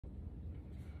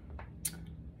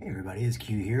Hey everybody, it's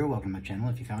Q here. Welcome to my channel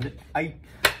if you found it. I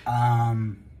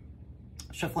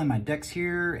shuffling my decks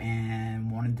here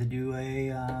and wanted to do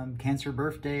a Cancer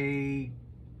birthday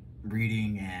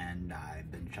reading, and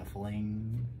I've been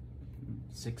shuffling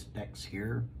 6 decks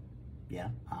here. Yeah,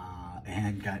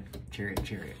 and got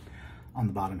Chariot on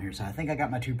the bottom here. So I think I got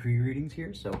my 2 pre-readings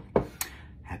here. So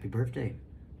happy birthday.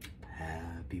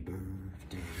 Happy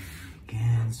birthday,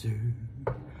 Cancer.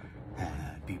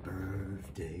 Happy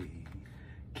birthday,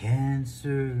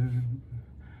 Cancer.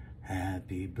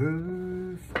 Happy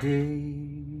birthday,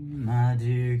 my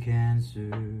dear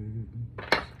Cancer.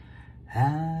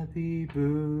 Happy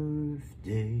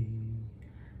birthday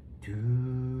to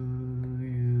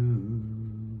you.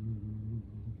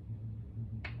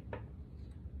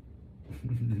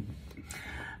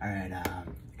 All right,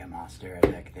 got my Austera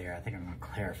deck there. I think I'm going to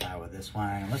clarify with this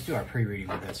one. Let's do our pre-reading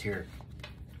with this here.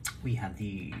 We have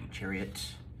the Chariot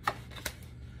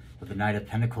with the Knight of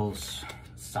Pentacles,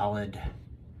 solid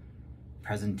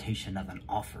presentation of an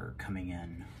offer coming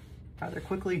in rather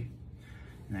quickly.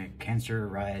 And the Cancer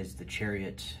rise, the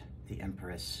Chariot, the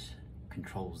Empress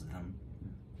controls them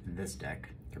in this deck.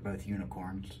 They're both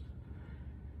unicorns.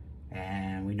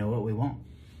 And we know what we want.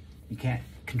 You can't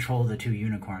control the 2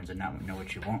 unicorns and not know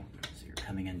what you want. So you're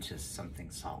coming into something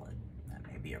solid. That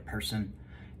may be a person,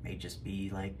 may just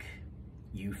be like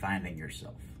you finding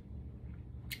yourself.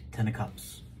 10 of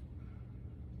Cups.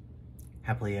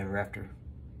 Happily ever after.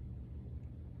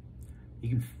 You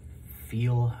can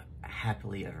feel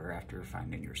happily ever after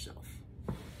finding yourself.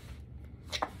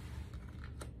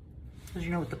 Because you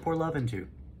know what to pour love into.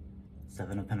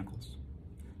 7 of Pentacles.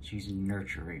 She's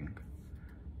nurturing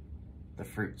the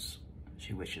fruits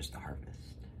she wishes to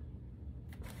harvest.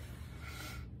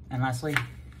 And lastly,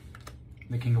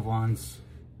 the King of Wands.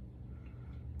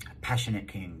 A passionate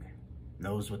king.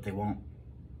 Knows what they want.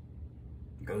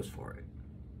 Goes for it.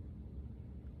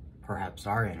 Perhaps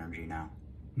our energy now.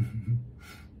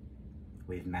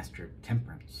 We've mastered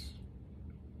temperance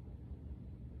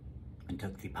and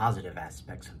took the positive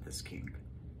aspects of this king.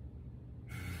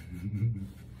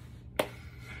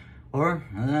 Or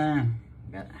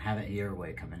got have it your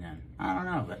way coming in. I don't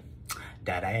know, but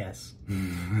that ass.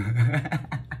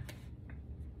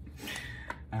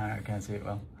 I can't see it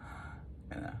well.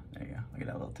 Yeah, there you go. Look at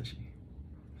that little tushy.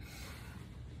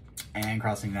 And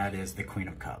crossing that is the Queen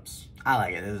of Cups. I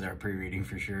like it. This is our pre-reading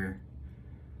for sure.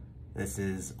 This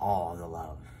is all the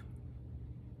love.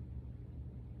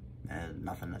 There's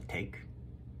nothing to take.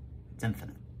 It's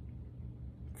infinite.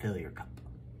 Fill your cup.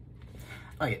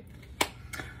 I like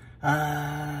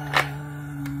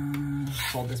it.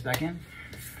 Fold this back in.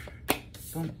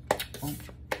 Boom, boom,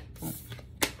 boom.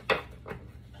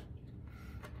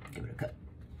 Give it a cut.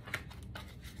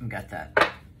 We got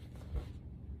that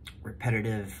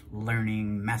repetitive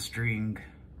learning, mastering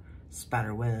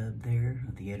spider web there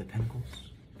of the 8 of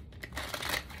Pentacles.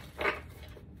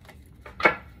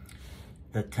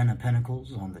 The 10 of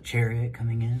Pentacles on the Chariot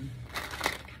coming in.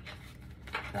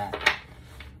 That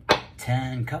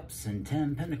 10 Cups and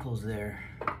 10 Pentacles there.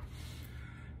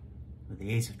 With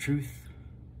the Ace of Truth.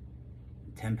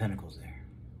 10 Pentacles there.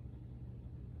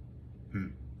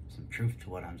 Some truth to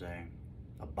what I'm saying.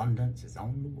 Abundance is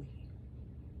on the way.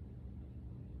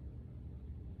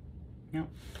 Yep.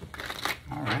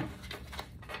 Alright.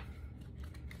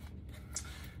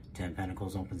 10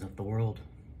 Pentacles opens up the world.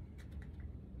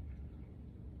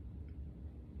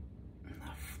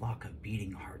 A flock of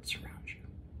beating hearts around you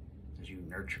as you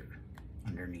nurture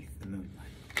underneath the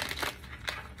moonlight.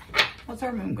 What's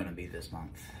our moon going to be this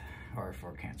month? Or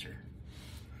for Cancer?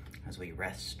 As we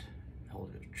rest,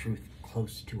 hold the truth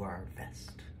close to our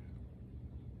vest.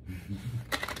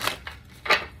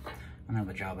 I don't know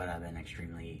about y'all, but I've been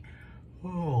extremely...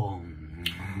 Oh.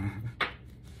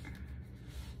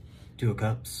 2 of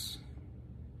Cups.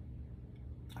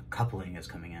 A coupling is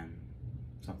coming in.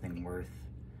 Something worth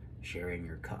sharing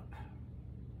your cup.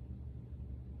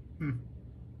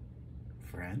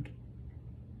 Friend.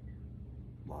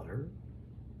 Lover.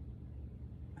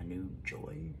 A new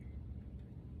joy.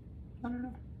 I don't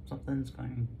know.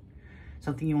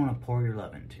 Something you want to pour your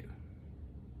love into.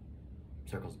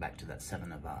 Circles back to that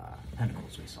 7 of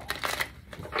Pentacles we saw.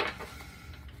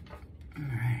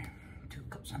 Alright, 2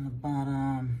 cups on the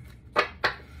bottom.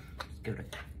 Let's give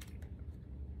it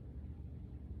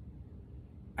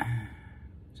a...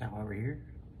 Is that why we're here?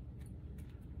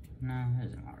 No, that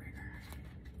isn't why we're here.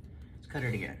 Let's cut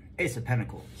it again. Ace of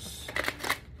Pentacles.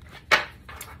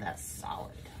 That's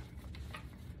solid.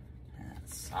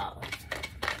 That's solid.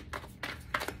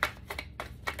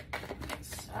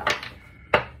 That's solid.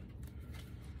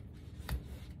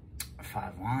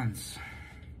 5 Wands.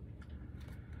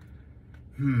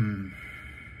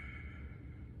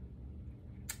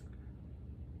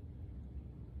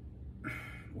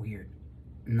 Weird.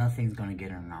 Nothing's gonna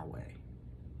get in our way.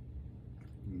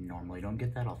 Normally don't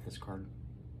get that off this card.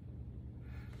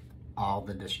 All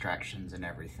the distractions and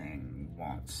everything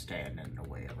won't stand in the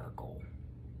way of our goal.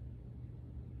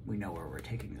 We know where we're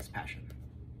taking this passion.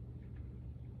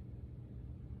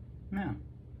 Yeah,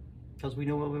 because we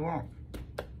know what we want.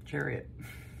 Chariot.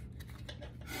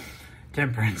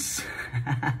 Temperance.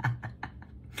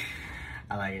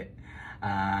 I like it.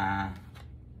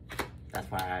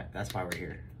 That's why we're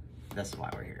here. That's why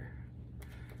we're here.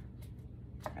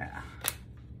 Yeah.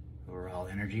 Overall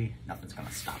energy, nothing's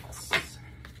gonna stop us.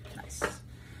 Nice.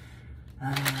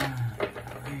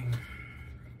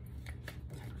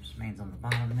 Remains on the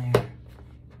bottom there.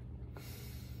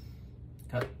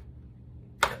 Cut.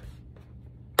 Cut.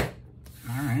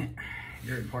 All right.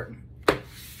 Very important.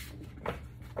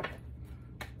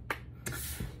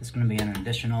 This is going to be an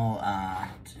additional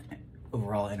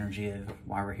overall energy of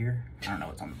why we're here. I don't know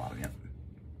what's on the bottom yet.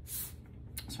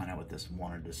 Let's find out what this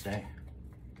wanted to stay.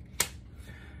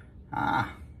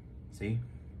 Ah, see?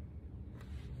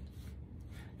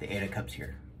 The Eight of Cups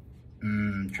here.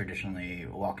 Traditionally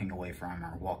walking away from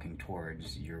or walking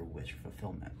towards your wish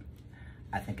fulfillment.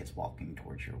 I think it's walking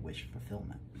towards your wish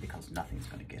fulfillment because nothing's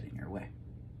going to get in your way.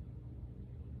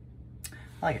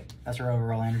 I like it. That's our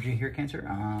overall energy here, Cancer.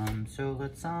 So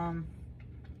let's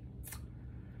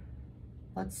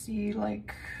see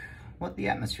like what the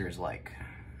atmosphere is like.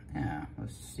 Yeah,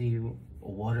 let's see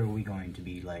what are we going to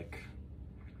be like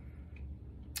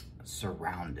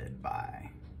surrounded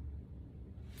by.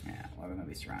 Yeah, what are we going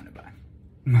to be surrounded by?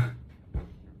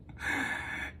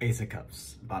 Ace of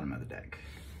Cups, bottom of the deck.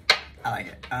 I like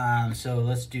it. So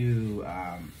let's do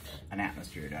an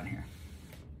atmosphere down here.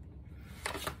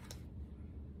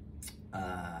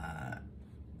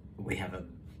 We have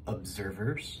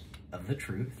observers of the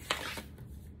truth,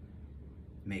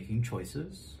 making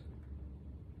choices,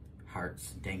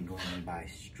 hearts dangling by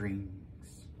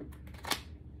strings.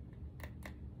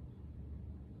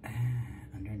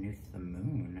 Underneath the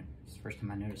moon. It's the first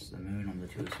time I noticed the moon on the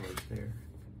Two of Swords there.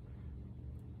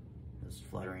 Those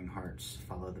fluttering hearts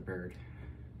follow the bird.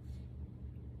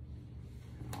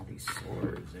 And all these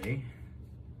swords, eh?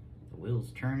 The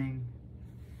wheels turning.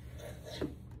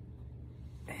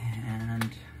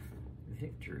 And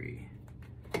victory.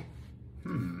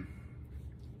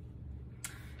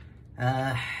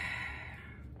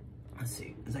 Let's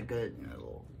see. Is that good? A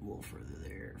little further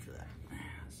there for that.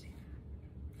 Let's see.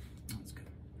 That's good.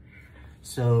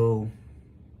 So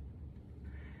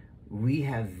we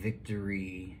have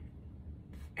victory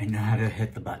and know how to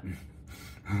hit the button.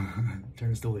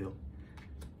 Turns the wheel.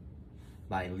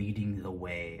 By leading the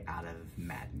way out of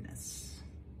madness.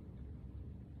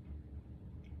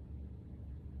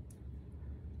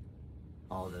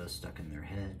 All those stuck in their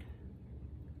head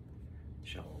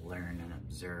shall learn and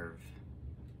observe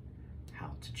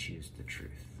how to choose the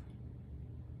truth.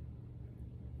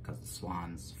 Because the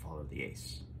swans follow the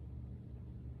ace.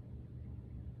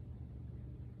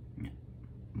 Yeah.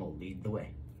 We'll lead the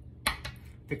way.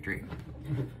 Victory.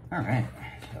 All right.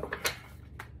 So,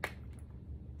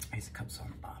 Ace of Cups on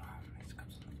the bottom. Ace of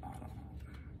Cups on the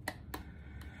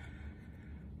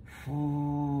bottom.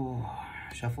 Ooh.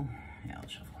 Shuffle? Yeah,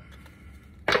 let's shuffle.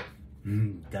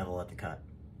 Devil at the cut.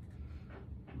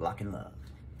 Blocking love.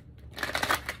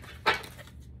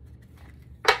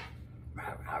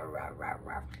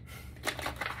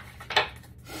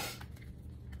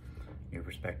 New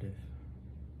perspective.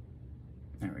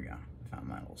 There we go. Found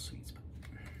my little sweet spot.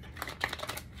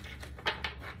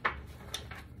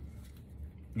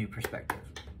 New perspective.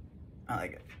 I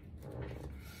like it.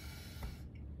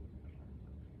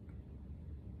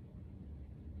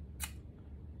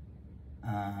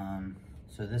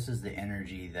 So this is the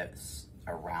energy that's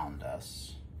around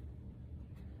us.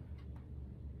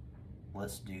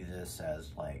 Let's do this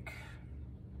as like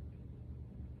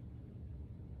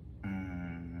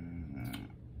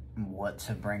what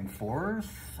to bring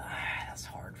forth. That's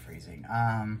hard phrasing.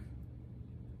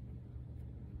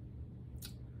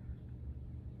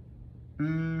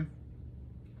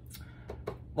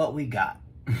 What we got.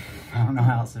 I don't know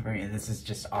how else to bring it. This is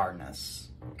just ourness.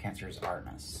 Cancer's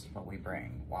ourness. What we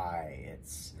bring. Why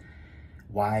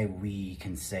we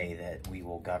can say that we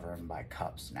will govern by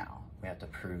cups now. We have to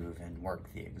prove and work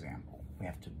the example. We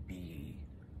have to be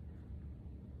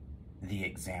the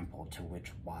example to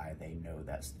which why they know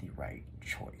that's the right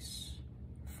choice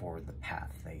for the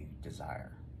path they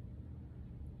desire.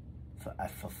 For a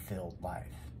fulfilled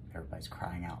life. Everybody's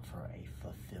crying out for a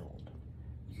fulfilled.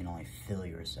 You can only fill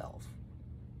yourself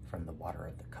from the water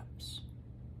of the cups.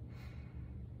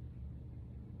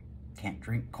 can't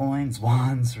drink coins,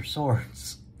 wands, or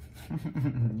swords. You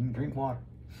can drink water.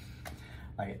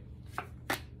 Like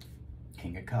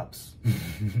King of Cups.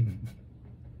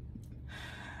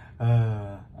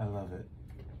 I love it.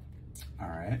 All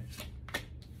right.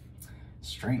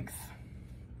 Strength.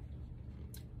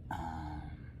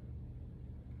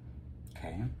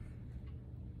 Okay.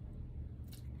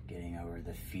 Getting over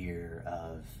the fear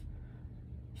of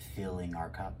filling our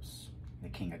cups. The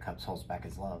King of Cups holds back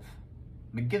his love,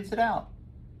 but gives it out.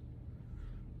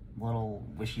 Little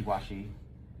wishy-washy,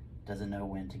 doesn't know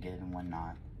when to give and when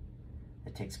not.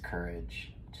 It takes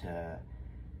courage to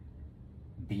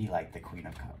be like the Queen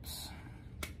of Cups.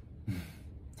 It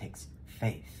takes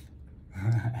faith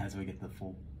as we get the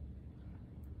Fool.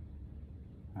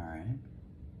 All right.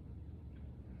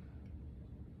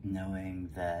 Knowing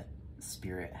that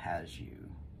Spirit has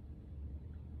you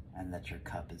and that your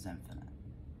cup is infinite.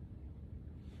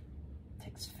 It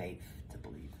takes faith to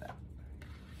believe that.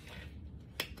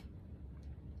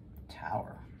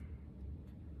 Tower.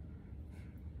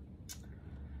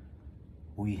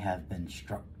 We have been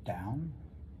struck down,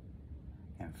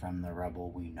 and from the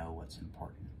rubble we know what's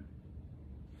important.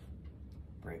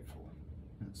 Grateful.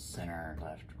 Center,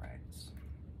 left, rights.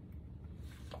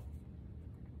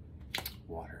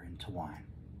 Water into wine.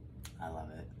 I love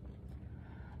it.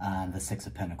 The Six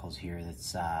of Pentacles here,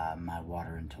 that's my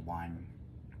water into wine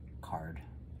card.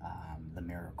 The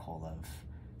miracle of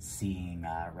seeing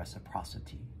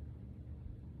reciprocity.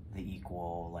 The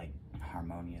equal, like,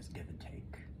 harmonious give and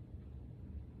take.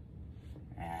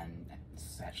 And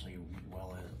it's actually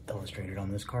well illustrated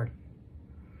on this card.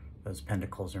 Those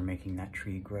pentacles are making that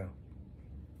tree grow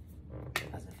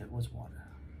as if it was water.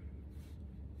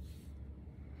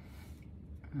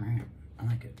 All right, I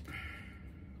like it.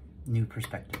 New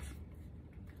perspective.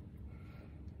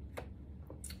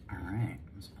 All right,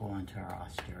 let's pull into our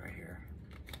Ostera here.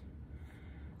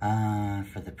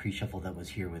 For the pre-shuffle that was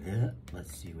here with it,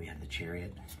 let's see, we have the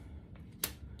Chariot.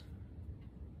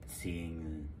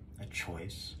 Seeing a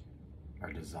choice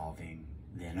or dissolving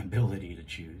the inability to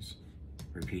choose.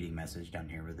 Repeating message down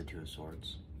here with the Two of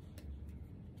Swords.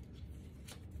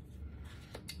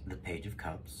 The Page of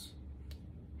Cups.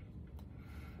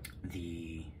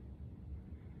 The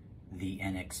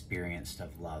inexperienced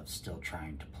of love still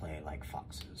trying to play like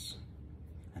foxes.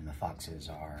 And the foxes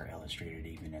are illustrated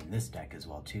even in this deck as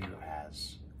well too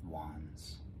as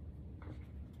wands.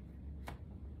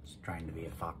 Just trying to be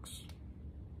a fox.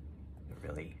 But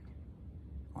really,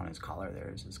 on his collar there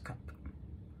is his cup.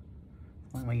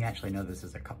 Well, we actually know this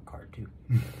is a cup card too.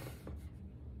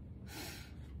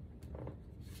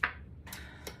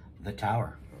 The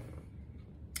Tower.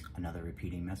 Another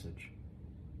repeating message.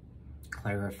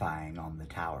 Clarifying on the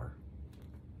Tower.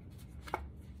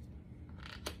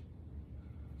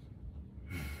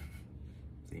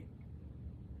 See?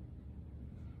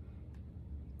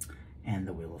 And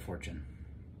the Wheel of Fortune.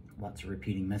 Lots of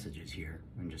repeating messages here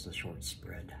in just a short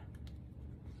spread.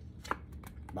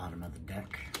 Bottom of the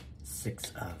deck.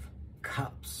 Six of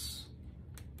Cups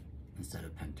instead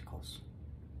of Pentacles.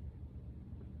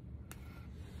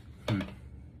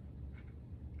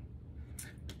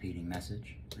 Repeating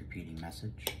message, repeating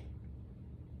message,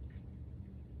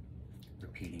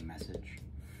 repeating message,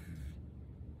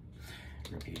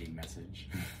 repeating message,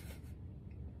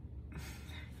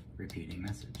 repeating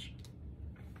message.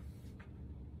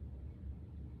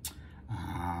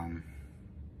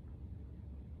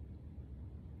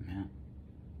 Yeah,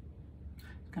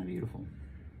 it's kind of beautiful.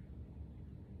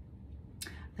 I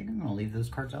think I'm going to leave those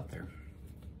cards out there.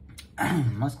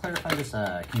 Let's clarify this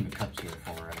King of Cups here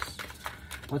for us.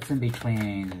 What's in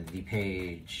between the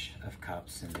Page of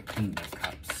Cups and the King of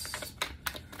Cups?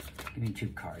 Give me two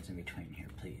cards in between here,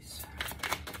 please.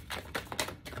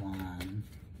 1,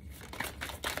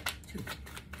 2.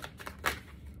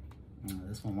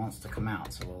 This one wants to come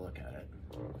out, so we'll look at it.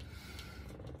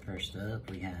 First up,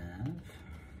 we have,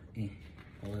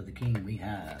 below the King, we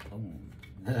have, boom,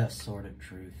 the Sword of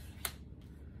Truth.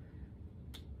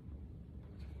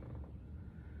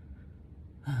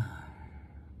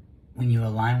 When you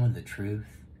align with the truth,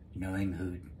 knowing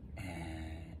who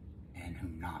and who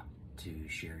not to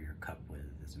share your cup with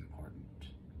is important.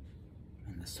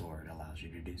 And the sword allows you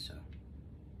to do so.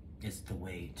 It's the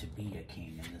way to be a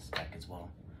king in this deck as well.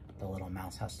 The little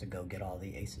mouse has to go get all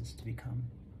the aces to become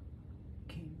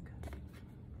king.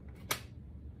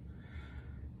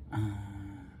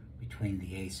 Between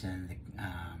the ace and the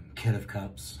Kid of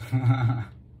Cups.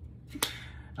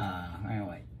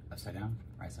 Anyway, upside down,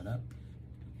 right side up.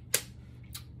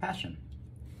 Passion.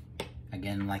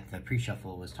 Again, like the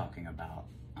pre-shuffle was talking about,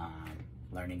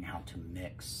 learning how to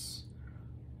mix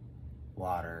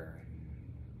water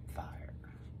and fire.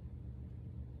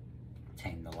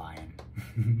 Tame the lion.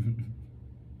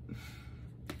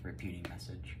 Repeating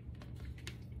message.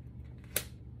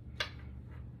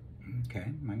 Okay,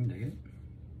 I can dig it.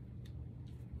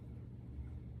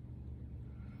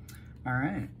 All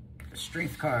right,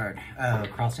 strength card.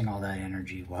 Crossing all that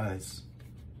energy was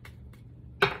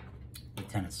the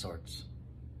Ten of Swords.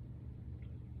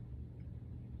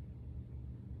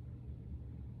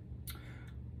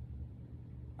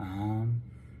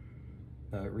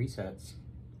 But resets.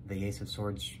 The Ace of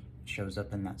Swords shows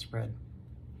up in that spread,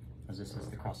 as this is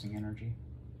the crossing energy.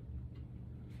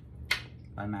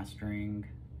 By mastering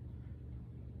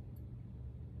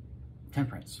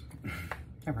Temperance.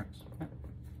 Temperance. Yep.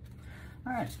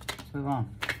 All right, let's move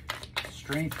on.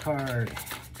 Strength card.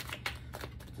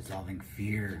 Dissolving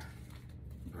fear.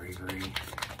 Bravery.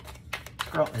 This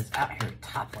girl is out here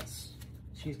topless.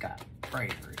 She's got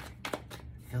bravery.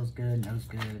 Feels good, knows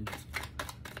good.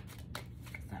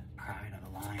 Got that pride of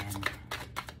a lion.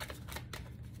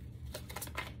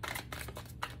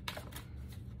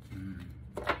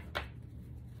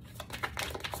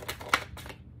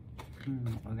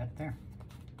 What we got there?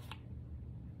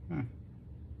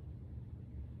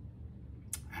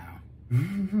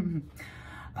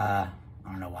 I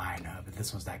don't know why I know, but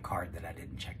this was that card that I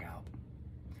didn't check out.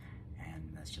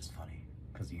 And that's just funny,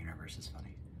 because the universe is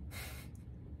funny.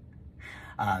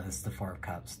 This is the Four of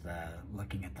Cups, the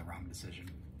looking at the wrong decision.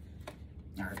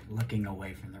 Or looking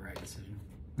away from the right decision.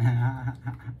 Let's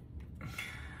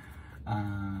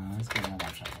get one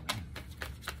more shuffle then.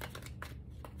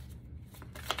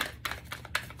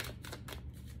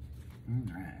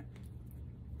 Alright.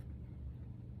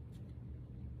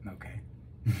 Okay.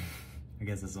 I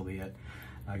guess this will be it.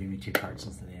 I'll give me 2 cards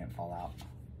since they didn't fall out.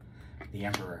 The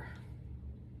Emperor.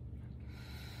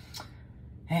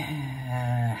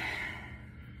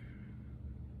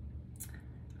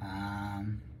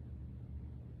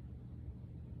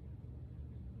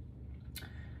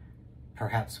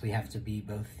 Perhaps we have to be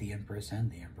both the Empress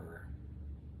and the Emperor.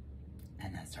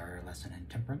 And that's our lesson in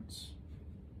temperance.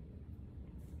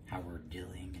 How we're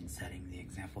dealing and setting the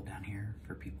example down here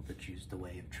for people to choose the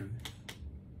way of truth.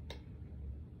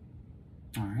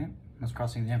 All right, let's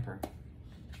crossing the Emperor.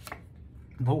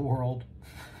 The world.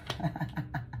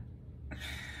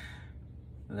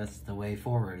 That's the way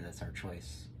forward. That's our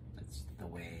choice. That's the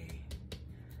way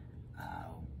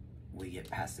we get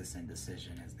past this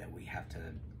indecision, is that we have to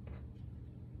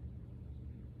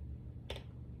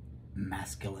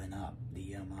masculine up,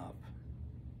 DM up,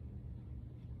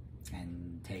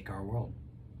 and take our world.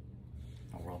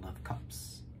 A world of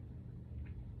cups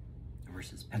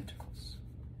versus pentacles.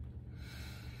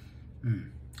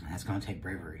 That's going to take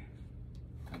bravery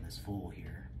from this Fool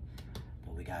here.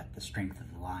 But we got the strength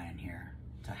of the Lion here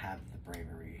to have the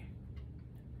bravery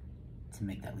to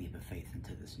make that leap of faith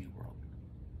into this new world.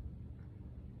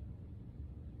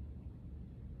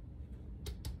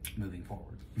 Moving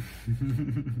forward.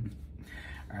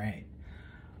 All right.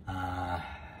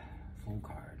 Fool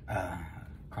card.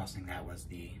 Crossing that was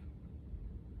the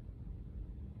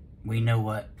we know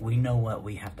what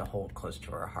we have to hold close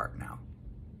to our heart now.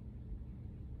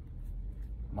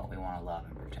 What we want to love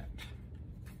and protect.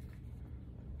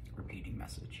 Repeating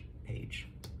message. Page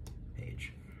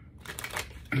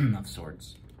of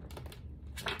Swords.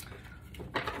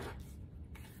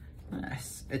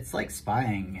 It's like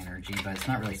spying energy, but it's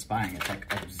not really spying. It's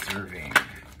like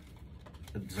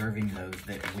observing those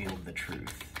that wield the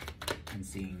truth and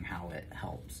seeing how it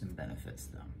helps and benefits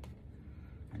them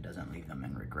and doesn't leave them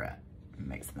in regret. It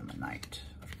makes them a Knight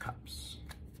of Cups.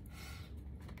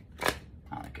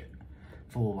 I like it.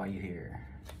 Fool, why are you here?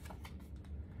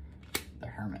 The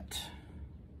Hermit.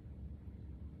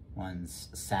 One's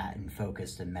sat and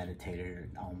focused and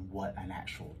meditated on what an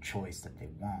actual choice that they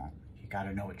want. You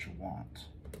gotta know what you want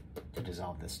to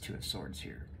dissolve this Two of Swords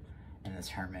here. And this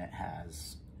Hermit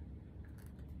has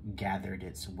gathered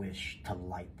its wish to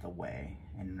light the way.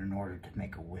 And in order to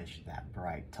make a wish that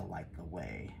bright to light the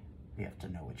way, you have to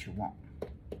know what you want.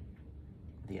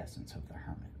 The essence of the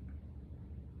Hermit.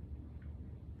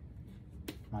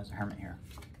 Why is the Hermit here?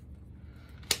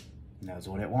 Knows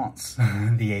what it wants.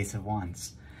 The Ace of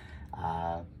Wands.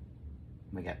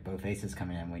 We got both aces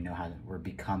coming in. We know how we're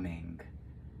becoming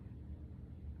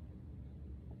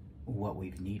what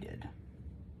we've needed.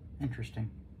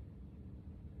 Interesting.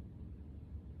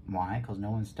 Why? Because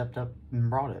no one stepped up and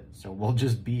brought it. So we'll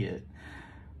just be it.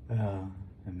 And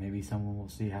maybe someone will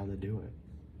see how to do it.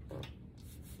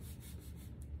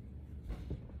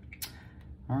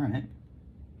 All right.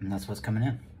 And that's what's coming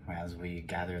in. As we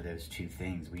gather those two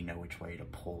things, we know which way to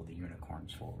pull the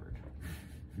unicorns forward.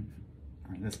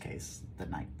 Or in this case, the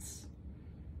Knights.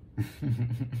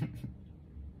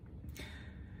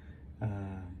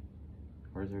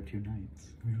 Where's our 2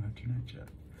 knights? We don't have 2 knights yet.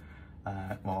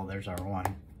 Well, there's our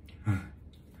 1.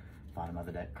 Bottom of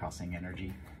the deck, crossing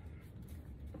energy.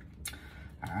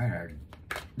 All right, our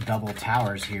double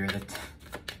towers here. That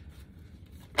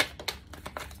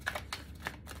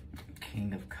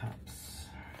King of Cups.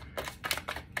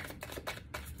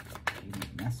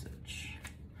 Unique message.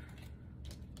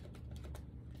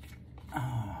 Oh,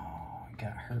 I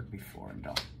got hurt before and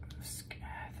don't.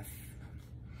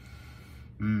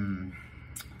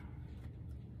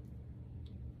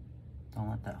 Don't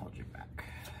let that hold you back.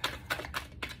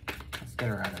 Let's get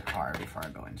our other card before I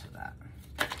go into that.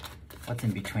 What's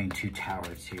in between 2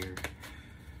 towers here?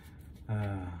 All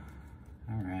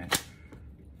right.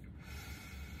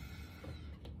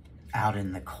 Out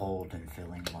in the cold and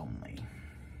feeling lonely.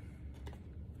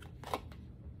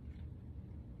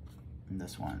 And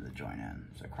this one to join in.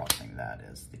 So crossing that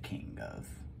is the King of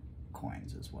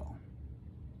Coins as well.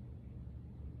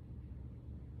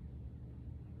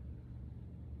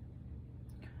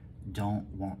 Don't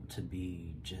want to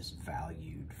be just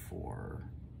valued for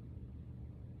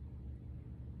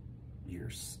your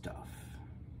stuff.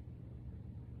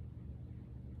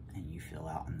 And you feel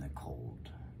out in the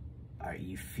cold. Or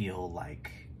you feel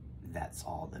like that's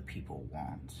all that people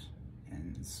want.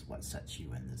 And it's what sets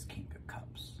you in this King of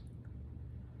Cups.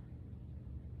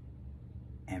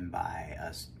 And by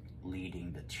us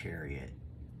leading the Chariot,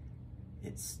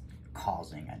 it's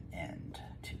causing an end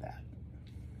to that.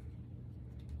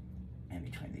 In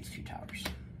between these 2 towers.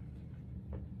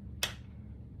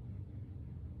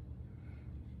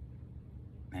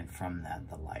 And from that,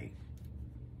 the light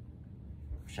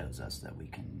shows us that we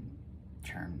can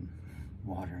turn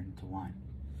water into wine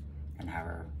and have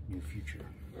our new future.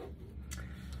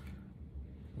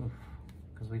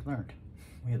 Because we learned,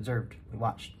 we observed, we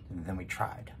watched, and then we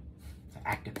tried. It's an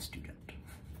active student.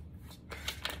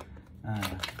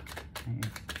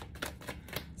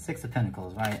 6 of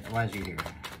Pentacles, why is you here?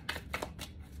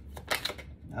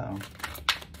 Uh-oh.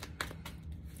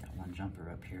 Got 1 jumper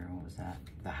up here. What was that?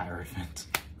 The Hierophant.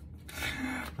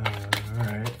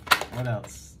 Alright. What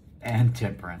else? And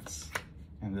Temperance.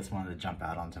 And this wanted to jump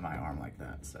out onto my arm like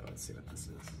that. So let's see what this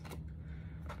is.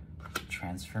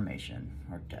 Transformation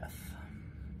or death.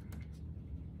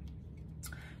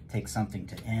 Take something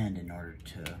to end in order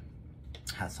to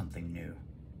have something new.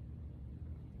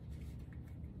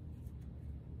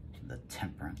 The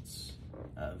Temperance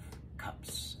of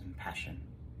Cups and passion.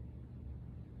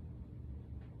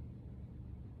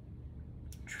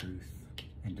 Truth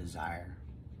and desire.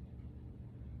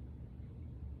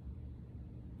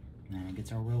 And it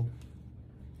gets our world,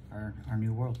 our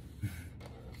new world.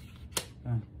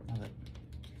 Oh, love it.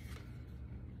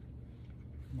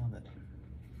 Love it.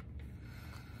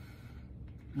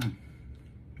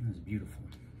 That was beautiful.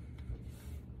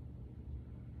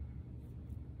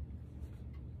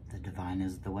 The divine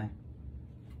is the way.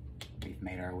 We've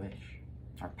made our wish,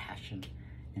 our passion,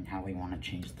 and how we want to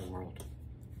change the world.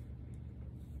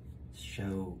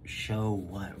 Show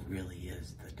what really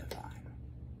is the divine,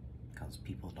 because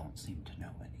people don't seem to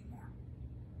know anymore.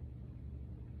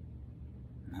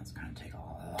 And that's going to take a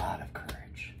lot of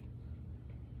courage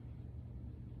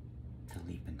to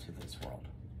leap into this world.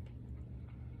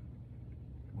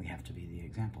 We have to be the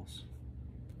examples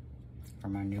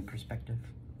from our new perspective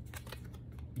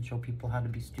and show people how to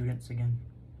be students again.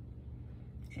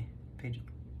 Page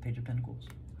of Pentacles.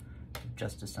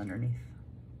 Justice underneath.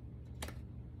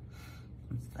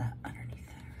 What's that underneath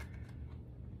there?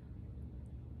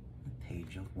 The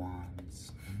Page of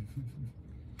Wands.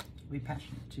 Be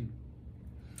passionate too.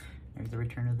 There's the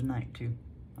Return of the Knight too,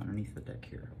 underneath the deck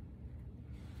here.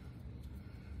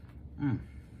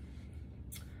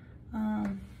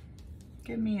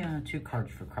 Give me 2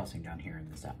 cards for crossing down here in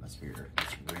this atmosphere,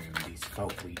 this room, these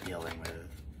folk we dealing with.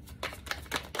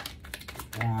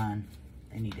 1,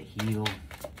 they need to heal.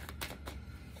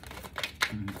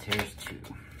 There's 2.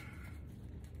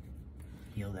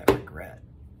 Heal that regret.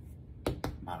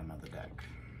 Bottom of the deck.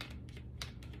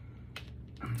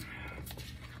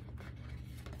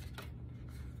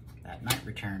 That Knight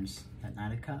returns. That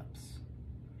Knight of Cups.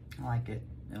 I like it.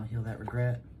 It'll heal that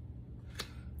regret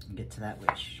and get to that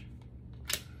wish.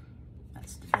 That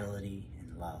stability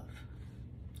and love.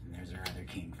 And there's our other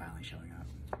king finally showing up.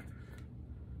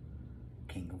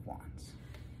 King of Wands.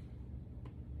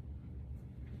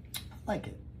 I like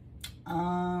it.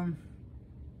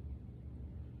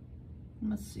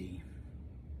 Let's see.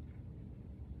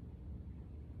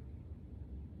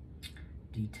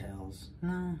 Details.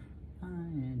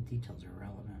 Details are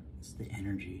relevant. It's the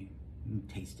energy. You can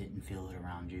taste it and feel it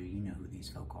around you. You know who these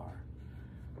folk are.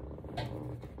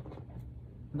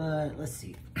 But let's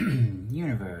see.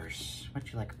 Universe,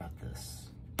 what you like about this?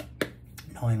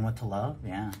 Knowing what to love,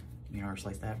 yeah. Universe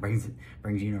likes that. Brings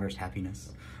universe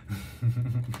happiness.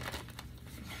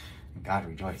 God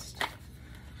rejoiced.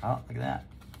 Oh, look at that.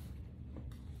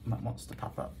 What wants to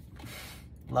pop up?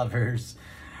 Lovers.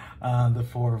 The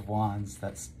Four of Wands.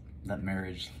 That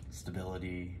marriage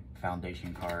stability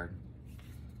foundation card.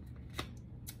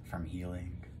 From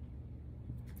healing.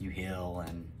 You heal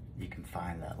and you can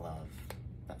find that love.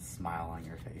 That smile on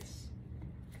your face.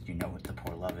 Because you know what to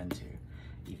pour love into.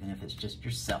 Even if it's just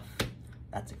yourself.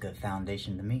 That's a good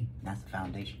foundation to me. That's a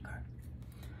foundation card.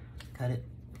 Cut it.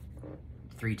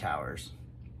 3 towers.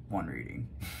 1 reading.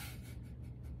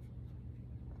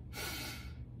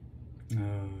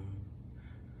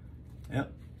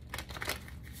 Yep.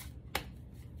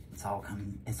 It's all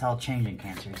coming. It's all changing,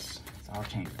 Cancers. It's all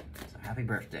changing. So happy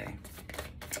birthday.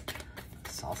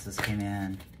 Solstice came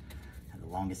in. Had the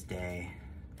longest day.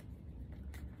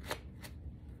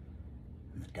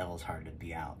 And the devil's hard to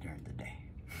be out during the day.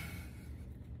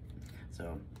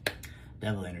 So,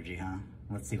 devil energy, huh?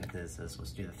 Let's see what this is.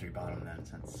 Let's do the 3 bottom then,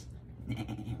 since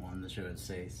one to show its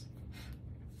face.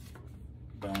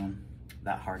 Boom.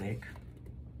 That heartache.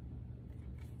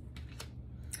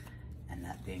 And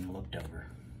that being looked over.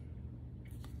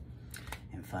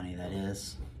 And funny that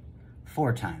is,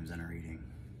 4 times in a reading.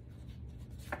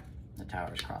 The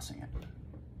tower's crossing it.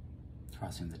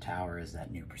 Crossing the tower is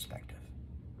that new perspective.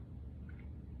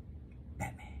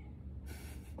 Batman.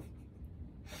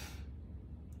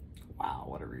 Wow,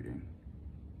 what a reading.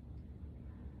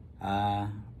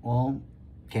 Well,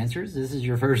 Cancers, this is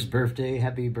your first birthday,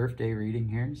 happy birthday reading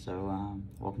here. So,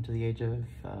 welcome to the age of,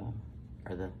 or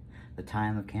the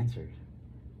time of Cancer.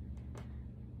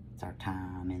 It's our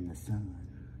time in the sun.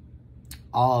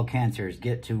 All Cancers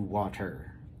get to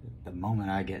water. The moment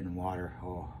I get in water,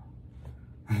 oh.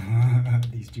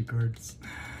 These 2 cards,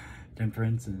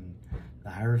 Temperance and the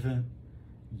Hierophant.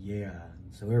 Yeah,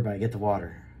 so everybody get to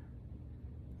water.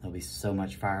 There'll be so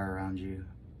much fire around you.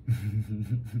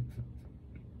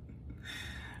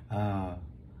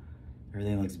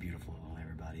 Everything looks beautiful,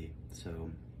 everybody.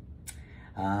 So,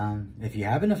 if you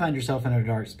happen to find yourself in a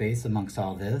dark space amongst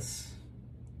all this,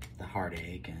 the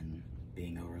heartache and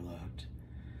being overlooked,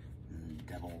 and the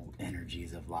devil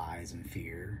energies of lies and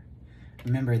fear,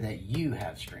 remember that you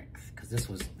have strength, because this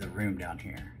was the room down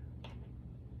here.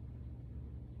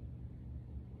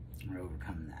 We're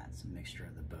overcoming that. It's a mixture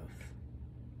of the both.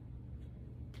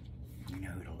 You know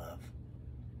who to love.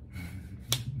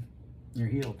 You're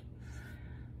healed.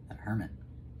 That Hermit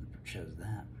shows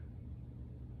that.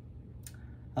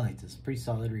 I like this. Pretty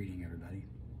solid reading, everybody.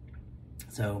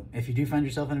 So, if you do find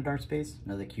yourself in a dark space,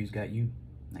 know that Q's got you.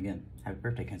 Again, happy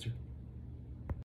birthday, Cancer.